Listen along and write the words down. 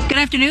Good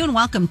afternoon.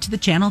 Welcome to the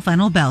Channel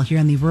Final Bell here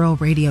on the Rural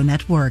Radio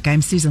Network.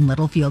 I'm Susan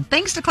Littlefield.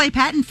 Thanks to Clay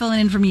Patton filling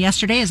in for me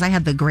yesterday as I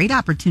had the great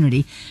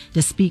opportunity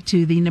to speak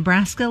to the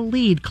Nebraska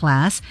lead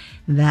class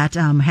that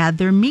had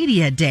their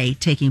media day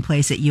taking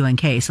place at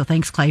UNK. So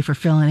thanks, Clay, for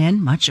filling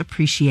in. Much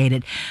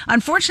appreciated.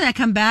 Unfortunately, I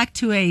come back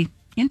to a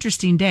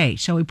interesting day.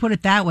 Shall we put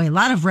it that way? A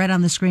lot of red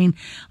on the screen,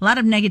 a lot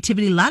of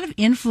negativity, a lot of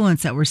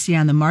influence that we're seeing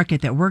on the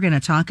market that we're going to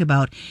talk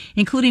about,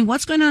 including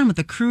what's going on with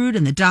the crude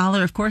and the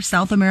dollar. Of course,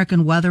 South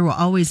American weather will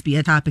always be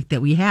a topic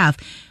that we have.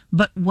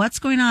 But what's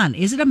going on?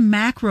 Is it a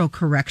macro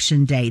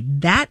correction day?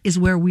 That is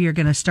where we are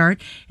going to start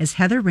as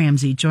Heather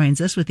Ramsey joins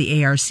us with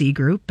the ARC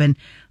group. And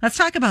let's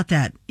talk about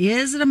that.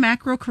 Is it a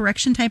macro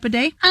correction type of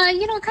day?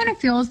 It kind of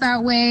feels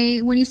that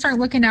way when you start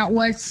looking at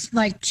what's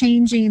like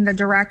changing the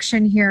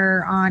direction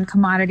here on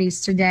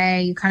commodities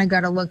today. You kind of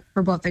got to look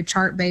for both a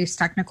chart-based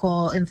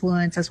technical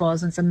influence as well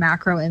as some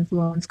macro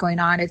influence going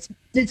on.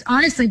 It's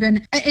honestly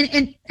been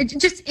and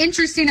just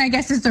interesting, I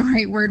guess is the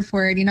right word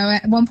for it.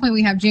 At one point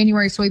we have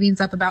January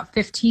soybeans up about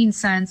 15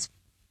 cents.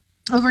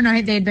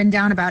 Overnight, they had been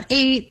down about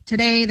 8.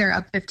 Today, they're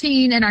up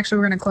 15. And actually,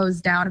 we're going to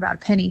close down about a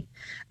penny.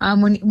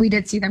 When we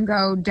did see them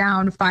go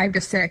down 5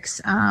 to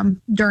 6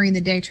 during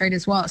the day trade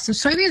as well. So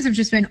soybeans have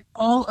just been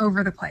all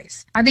over the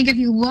place. I think if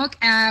you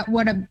look at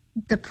what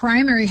the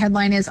primary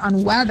headline is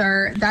on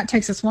weather, that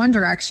takes us one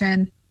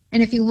direction.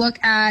 And if you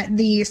look at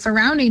the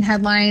surrounding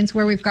headlines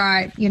where we've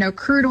got,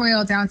 crude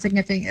oil down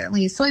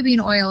significantly,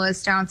 soybean oil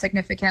is down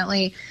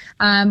significantly.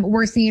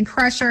 We're seeing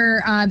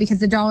pressure because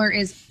the dollar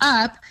is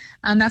up.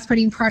 That's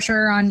putting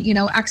pressure on,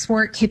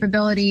 export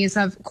capabilities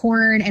of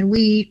corn and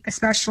wheat,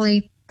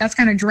 especially. That's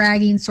kind of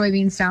dragging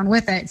soybeans down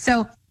with it.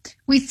 So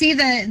we see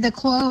the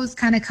close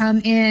kind of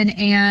come in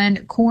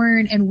and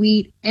corn and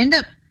wheat end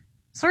up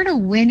sort of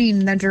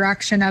winning the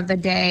direction of the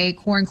day.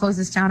 Corn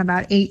closes down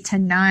about 8 to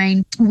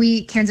 9.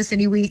 Wheat, Kansas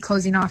City wheat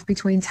closing off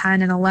between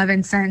 10 and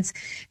 11 cents.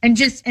 And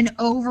just an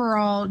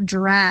overall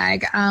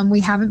drag. We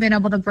haven't been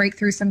able to break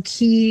through some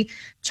key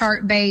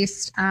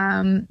chart-based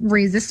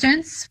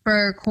resistance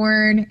for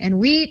corn and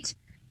wheat.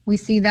 We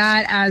see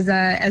that as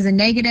a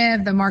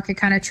negative. The market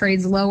kind of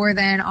trades lower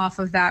than off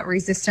of that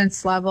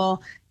resistance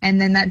level. And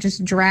then that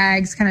just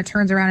kind of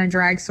turns around and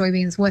drags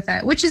soybeans with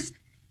it, which is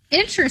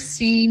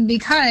interesting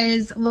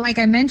because, like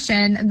I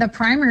mentioned, the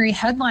primary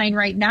headline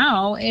right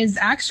now is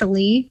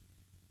actually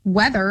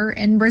weather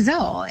in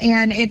Brazil.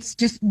 And it's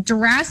just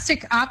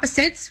drastic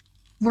opposites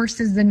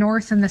versus the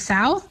North and the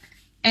South.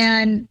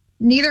 And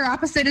neither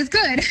opposite is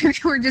good.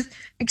 We're just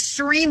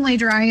extremely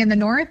dry in the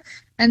North.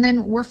 And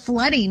then we're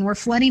flooding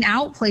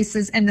out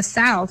places in the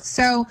South.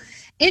 So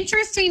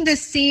interesting to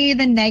see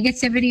the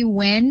negativity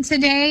win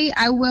today.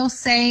 I will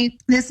say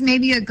this may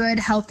be a good,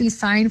 healthy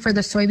sign for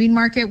the soybean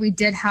market. We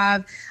did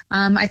have,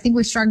 I think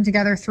we strung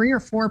together 3 or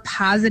 4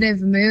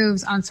 positive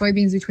moves on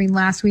soybeans between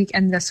last week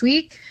and this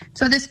week.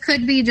 So this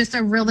could be just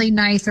a really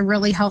nice, a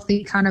really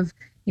healthy kind of,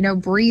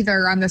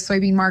 breather on the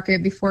soybean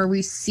market before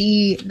we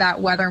see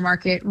that weather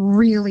market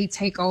really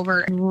take over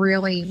and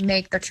really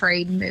make the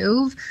trade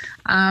move.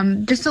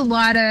 Just a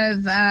lot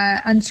of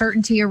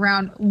uncertainty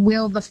around,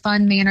 will the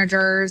fund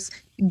managers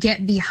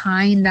get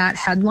behind that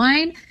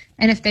headline?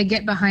 And if they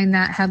get behind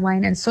that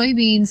headline and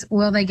soybeans,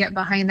 will they get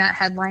behind that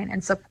headline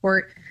and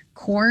support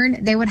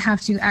corn? They would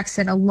have to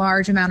exit a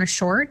large amount of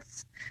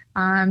shorts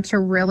to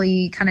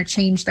really kind of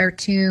change their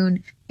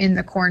tune in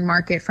the corn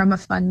market from a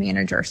fund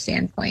manager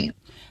standpoint.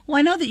 Well,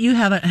 I know that you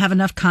have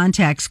enough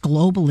contacts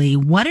globally.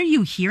 What are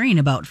you hearing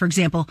about, for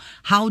example,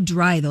 how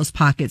dry those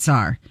pockets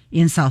are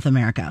in South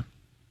America?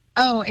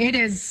 Oh, it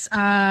is.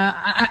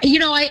 I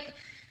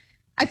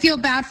feel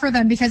bad for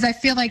them because I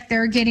feel like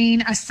they're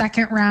getting a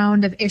second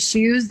round of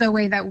issues the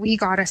way that we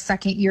got a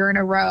second year in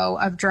a row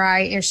of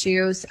dry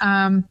issues.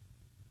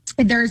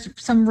 There's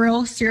some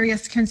real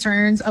serious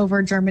concerns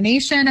over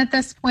germination at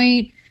this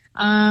point.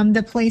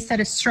 The place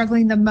that is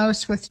struggling the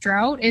most with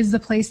drought is the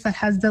place that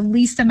has the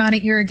least amount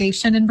of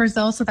irrigation in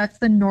Brazil. So that's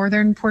the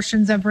northern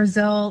portions of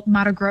Brazil,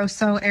 Mato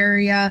Grosso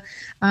area,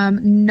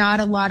 not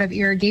a lot of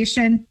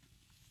irrigation.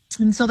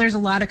 And so there's a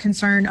lot of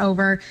concern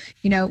over,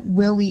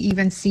 will we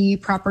even see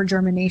proper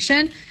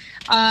germination?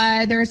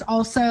 There's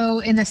also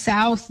in the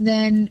South,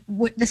 the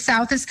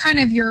South is kind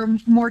of your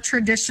more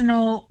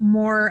traditional,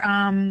 more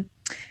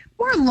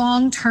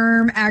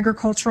long-term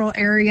agricultural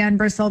area in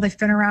Brazil. They've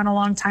been around a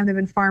long time. They've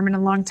been farming a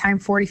long time,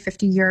 40,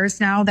 50 years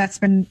now. That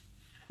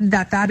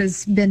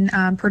has been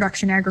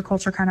production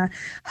agriculture kind of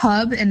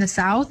hub in the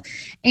South.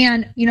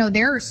 And,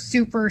 they're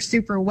super,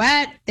 super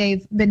wet.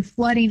 They've been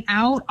flooding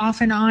out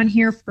off and on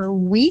here for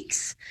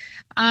weeks.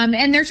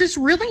 And there's just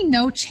really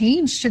no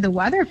change to the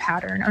weather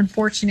pattern.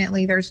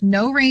 Unfortunately, there's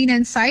no rain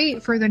in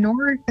sight for the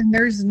North and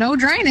there's no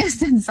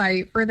dryness in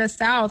sight for the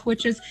South,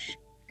 which is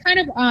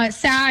kind of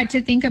sad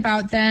to think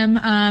about them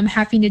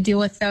having to deal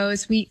with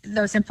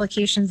those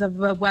implications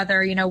of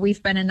weather.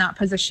 We've been in that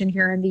position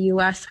here in the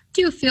U.S. I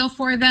do feel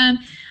for them.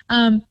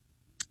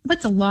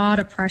 Puts a lot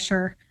of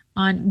pressure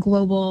on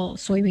global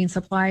soybean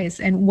supplies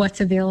and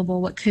what's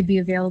available, what could be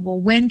available,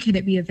 when could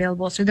it be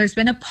available. So there's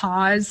been a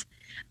pause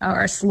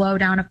or a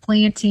slowdown of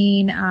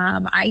planting.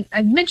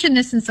 I've mentioned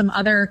this in some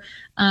other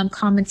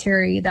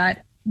commentary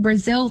that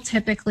Brazil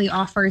typically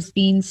offers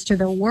beans to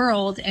the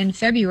world in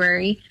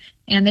February,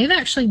 and they've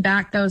actually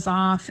backed those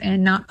off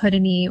and not put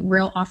any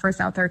real offers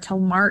out there till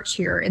March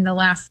here in the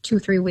last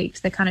 2-3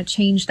 weeks. They kind of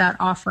changed that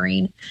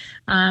offering.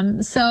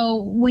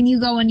 So when you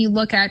go and you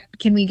look at,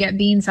 can we get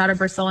beans out of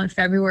Brazil in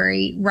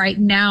February? Right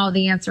now,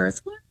 the answer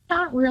is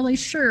not really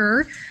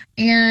sure.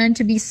 And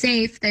to be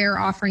safe, they're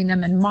offering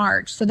them in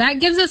March. So that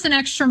gives us an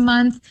extra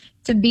month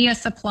to be a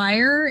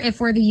supplier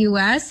if we're the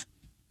U.S.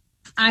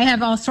 I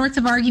have all sorts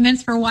of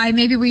arguments for why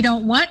maybe we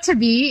don't want to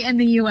be in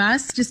the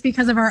U.S. just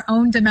because of our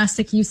own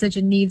domestic usage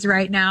and needs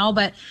right now.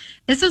 But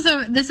this is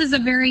a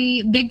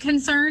very big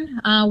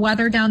concern.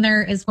 Weather down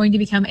there is going to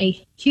become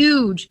a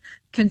huge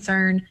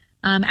concern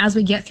as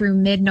we get through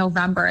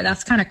mid-November.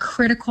 That's kind of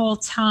critical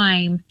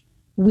time.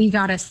 We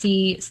got to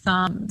see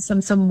some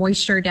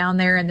moisture down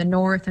there in the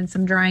north and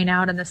some drying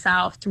out in the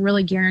south to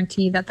really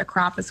guarantee that the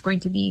crop is going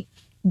to be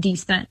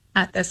decent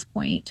at this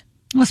point.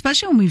 Well,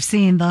 especially when we've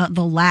seen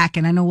the lack,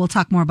 and I know we'll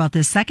talk more about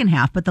this second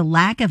half, but the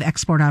lack of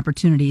export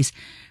opportunities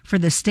for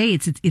the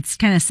states, it's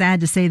kind of sad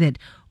to say that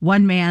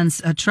one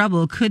man's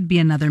trouble could be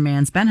another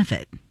man's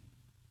benefit.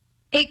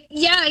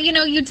 Yeah,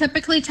 you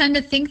typically tend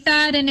to think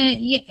that, and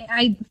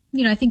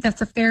I think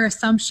that's a fair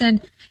assumption.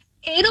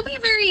 It'll be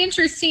very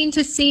interesting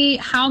to see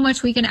how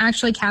much we can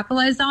actually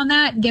capitalize on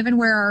that, given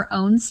where our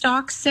own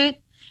stocks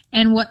sit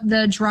and what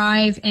the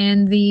drive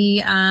in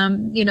the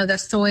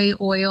soy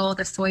oil,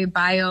 the soy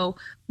bio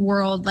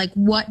world, like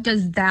what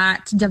does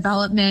that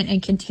development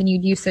and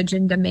continued usage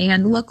and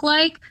demand look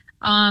like?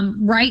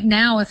 Right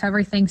now, if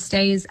everything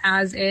stays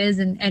as is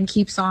and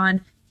keeps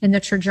on in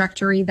the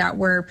trajectory that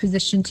we're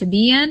positioned to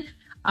be in,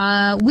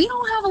 we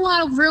don't have a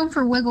lot of room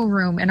for wiggle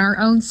room in our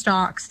own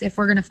stocks if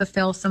we're going to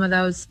fulfill some of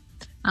those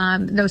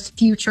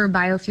future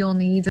biofuel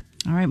needs.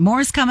 All right, more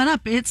is coming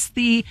up. It's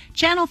the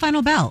Channel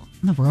Final Bell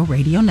on the Rural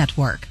Radio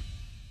Network.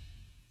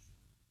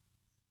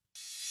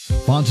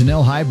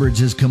 Fontanelle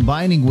Hybrids is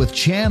combining with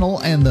Channel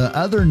and the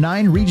other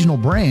 9 regional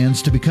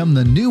brands to become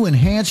the new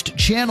enhanced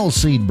Channel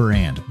Seed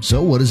brand.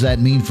 So what does that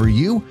mean for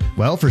you?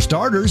 Well, for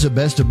starters, a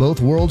best of both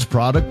worlds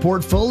product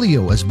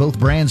portfolio as both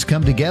brands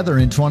come together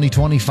in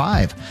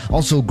 2025.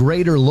 Also,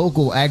 greater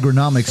local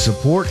agronomic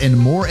support and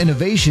more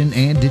innovation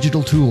and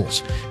digital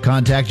tools.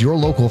 Contact your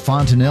local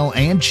Fontanelle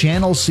and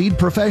Channel Seed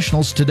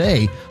professionals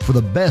today for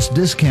the best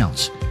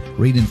discounts.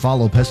 Read and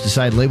follow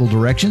pesticide label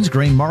directions,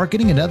 grain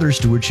marketing, and other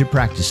stewardship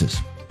practices.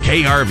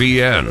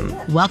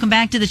 KRVN. Welcome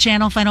back to the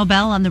Channel Final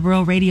Bell on the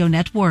Rural Radio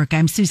Network.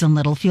 I'm Susan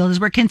Littlefield as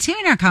we're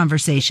continuing our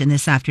conversation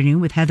this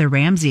afternoon with Heather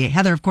Ramsey.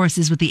 Heather, of course,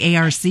 is with the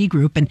ARC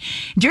Group. And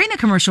during the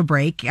commercial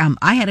break,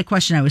 I had a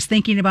question I was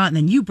thinking about, and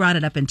then you brought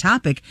it up in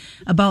topic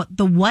about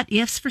the what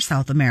ifs for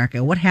South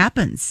America. What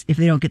happens if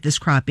they don't get this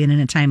crop in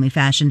a timely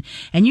fashion?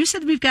 And you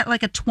said we've got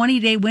like a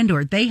 20-day window,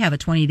 or they have a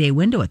 20-day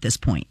window at this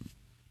point.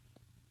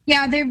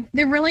 Yeah,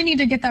 they really need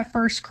to get that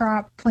first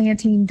crop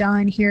planting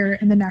done here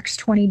in the next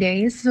 20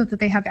 days so that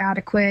they have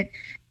adequate,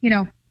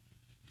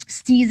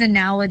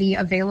 seasonality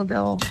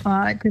available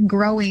to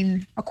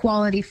growing a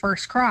quality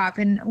first crop.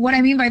 And what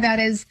I mean by that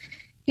is,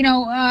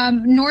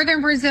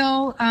 northern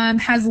Brazil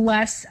has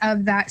less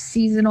of that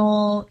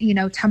seasonal,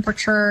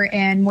 temperature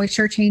and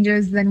moisture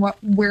changes than what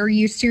we're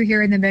used to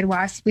here in the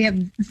Midwest. We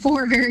have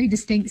 4 very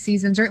distinct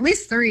seasons, or at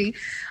least 3.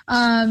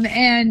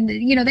 And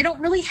they don't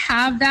really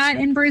have that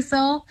in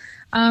Brazil.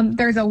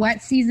 There's a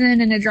wet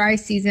season and a dry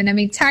season. I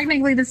mean,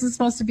 technically this is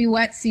supposed to be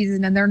wet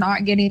season and they're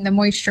not getting the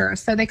moisture.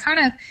 So they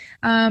kind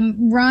of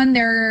run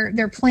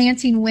their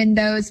planting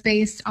windows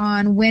based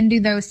on when do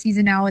those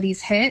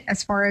seasonalities hit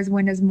as far as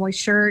when is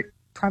moisture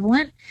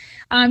prevalent.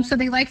 So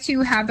they like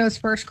to have those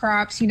first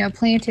crops,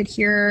 planted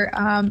here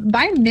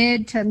by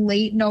mid to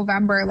late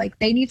November. Like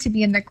they need to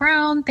be in the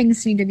ground,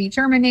 things need to be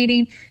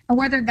germinating, and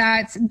whether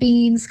that's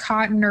beans,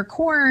 cotton, or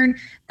corn,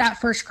 that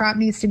first crop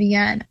needs to be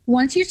in.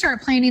 Once you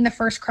start planting the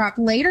first crop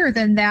later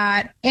than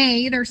that,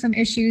 there's some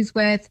issues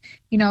with,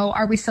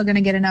 are we still going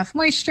to get enough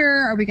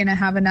moisture? Are we going to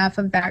have enough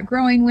of that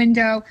growing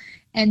window?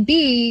 And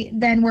B,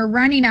 then we're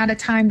running out of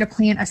time to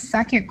plant a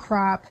second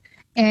crop.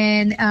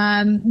 And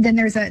then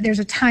there's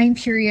a time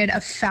period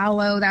of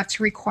fallow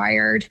that's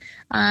required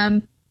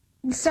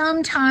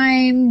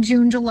sometime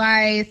June,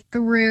 July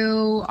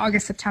through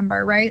August,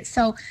 September, right?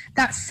 So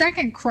that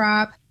second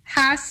crop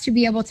has to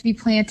be able to be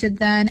planted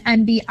then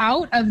and be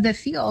out of the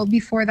field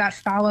before that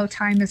fallow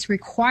time is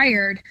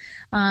required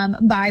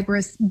by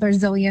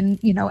Brazilian,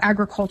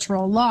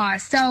 agricultural law.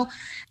 So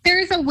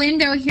there's a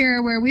window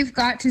here where we've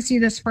got to see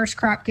this first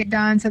crop get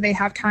done so they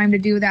have time to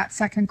do that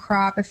second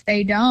crop. If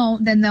they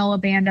don't, then they'll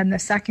abandon the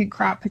second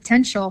crop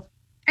potential.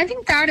 I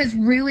think that is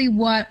really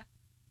what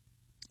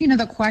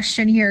the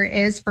question here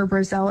is for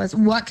Brazil is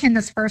what can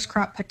this first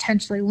crop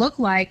potentially look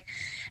like?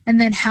 And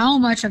then how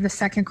much of the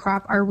second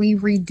crop are we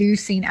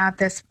reducing at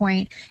this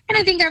point? And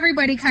I think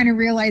everybody kind of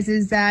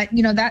realizes that,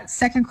 that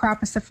second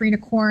crop of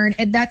safrinha corn,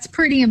 that's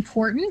pretty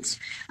important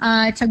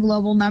to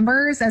global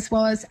numbers, as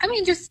well as,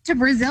 just to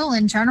Brazil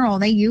in general.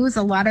 They use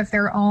a lot of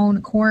their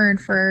own corn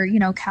for,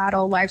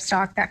 cattle,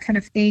 livestock, that kind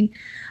of thing.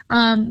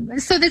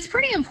 So that's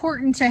pretty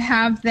important to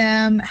have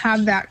them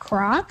have that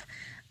crop.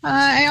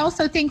 I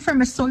also think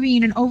from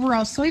an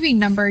overall soybean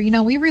number,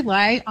 we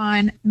rely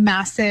on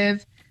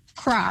massive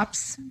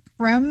crops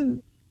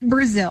from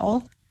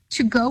Brazil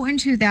to go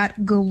into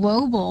that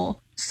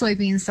global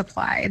soybean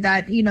supply,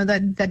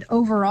 that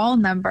overall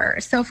number.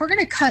 So if we're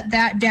going to cut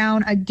that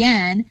down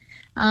again,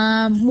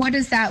 what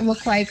does that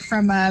look like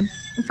from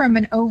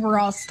an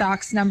overall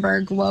stocks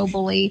number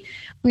globally?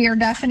 We are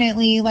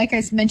definitely, like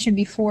I mentioned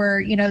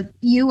before,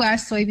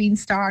 U.S. soybean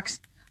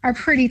stocks are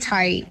pretty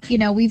tight.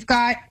 We've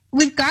got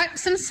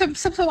some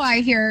supply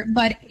here,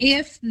 but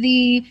if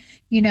the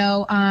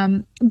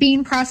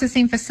bean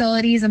processing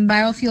facilities and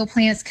biofuel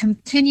plants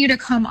continue to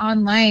come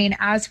online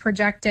as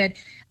projected,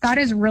 that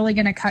is really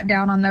going to cut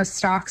down on those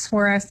stocks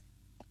for us.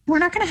 We're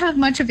not going to have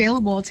much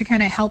available to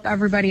kind of help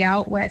everybody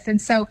out with.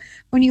 And so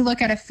when you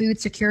look at a food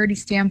security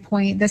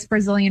standpoint, this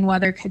Brazilian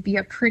weather could be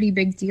a pretty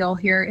big deal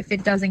here if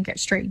it doesn't get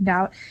straightened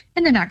out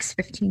in the next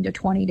 15 to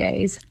 20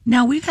 days.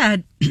 Now, we've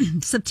had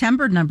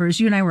September numbers.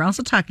 You and I were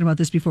also talking about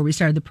this before we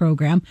started the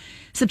program.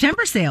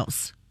 September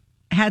sales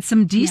had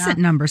some decent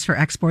numbers for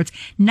exports.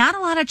 Not a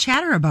lot of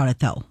chatter about it,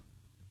 though.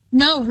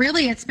 No,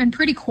 really, it's been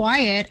pretty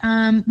quiet.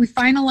 We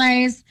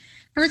finalized.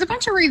 There was a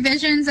bunch of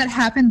revisions that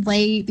happened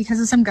late because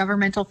of some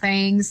governmental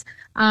things.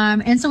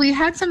 And so we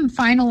had some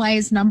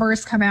finalized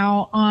numbers come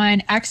out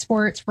on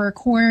exports for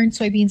corn,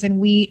 soybeans, and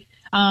wheat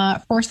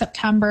for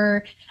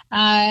September.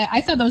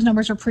 I thought those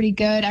numbers were pretty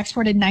good.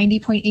 Exported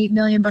 90.8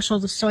 million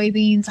bushels of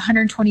soybeans,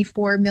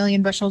 124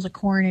 million bushels of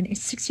corn, and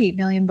 68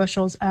 million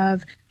bushels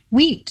of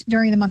wheat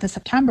during the month of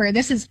September.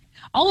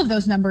 All of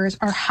those numbers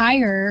are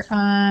higher.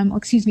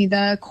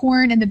 The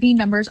corn and the bean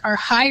numbers are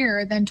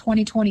higher than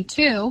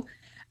 2022.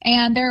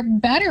 And they're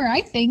better,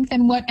 I think,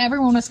 than what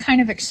everyone was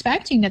kind of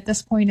expecting at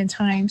this point in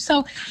time.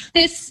 So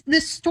this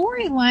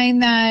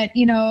storyline that,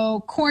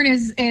 corn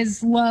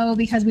is low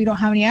because we don't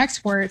have any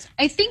exports,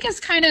 I think is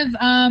kind of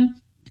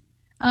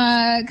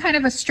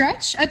a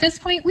stretch at this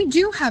point. We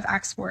do have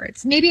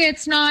exports. Maybe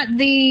it's not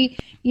the,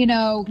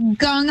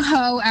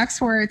 gung-ho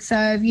exports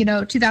of,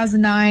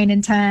 2009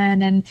 and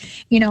 10 and,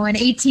 and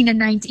 18 and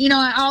 19,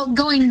 all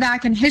going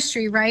back in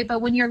history, right?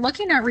 But when you're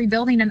looking at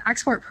rebuilding an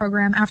export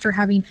program after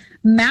having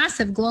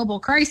massive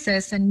global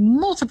crisis in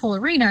multiple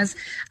arenas,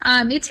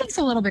 it takes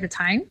a little bit of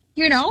time,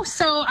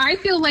 So I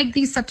feel like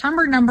these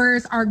September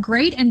numbers are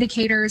great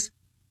indicators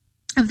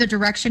of the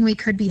direction we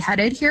could be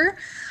headed here.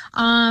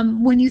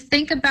 When you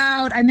think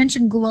about, I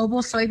mentioned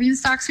global soybean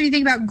stocks. When you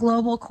think about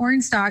global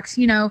corn stocks,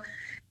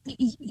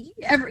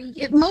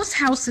 most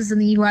houses in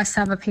the U.S.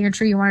 have a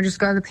pantry. You want to just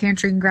go to the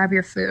pantry and grab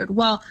your food.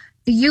 Well,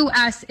 the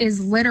U.S.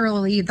 is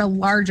literally the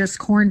largest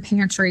corn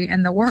pantry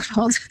in the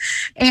world.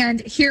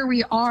 And here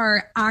we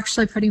are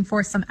actually putting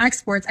forth some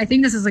exports. I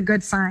think this is a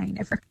good sign.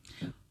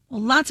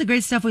 Well, lots of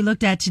great stuff we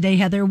looked at today,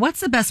 Heather. What's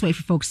the best way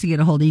for folks to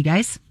get a hold of you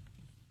guys?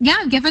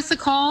 Yeah, give us a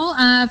call.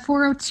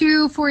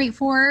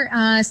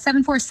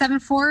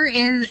 402-484-7474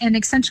 is an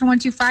extension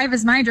 125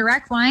 is my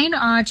direct line.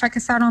 Check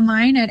us out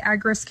online at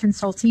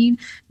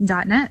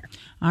agrisconsulting.net.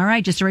 All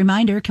right. Just a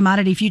reminder,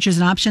 commodity futures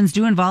and options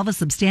do involve a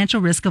substantial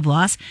risk of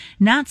loss,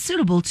 not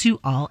suitable to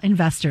all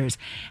investors.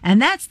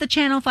 And that's the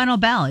Channel Final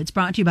Bell. It's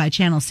brought to you by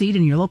Channel Seed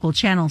and your local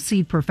Channel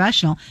Seed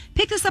professional.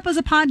 Pick this up as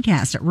a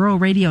podcast at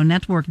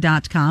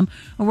ruralradionetwork.com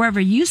or wherever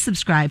you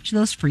subscribe to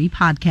those free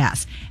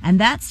podcasts. And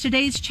that's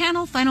today's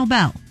Channel Final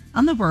Bell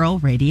on the Rural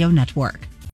Radio Network.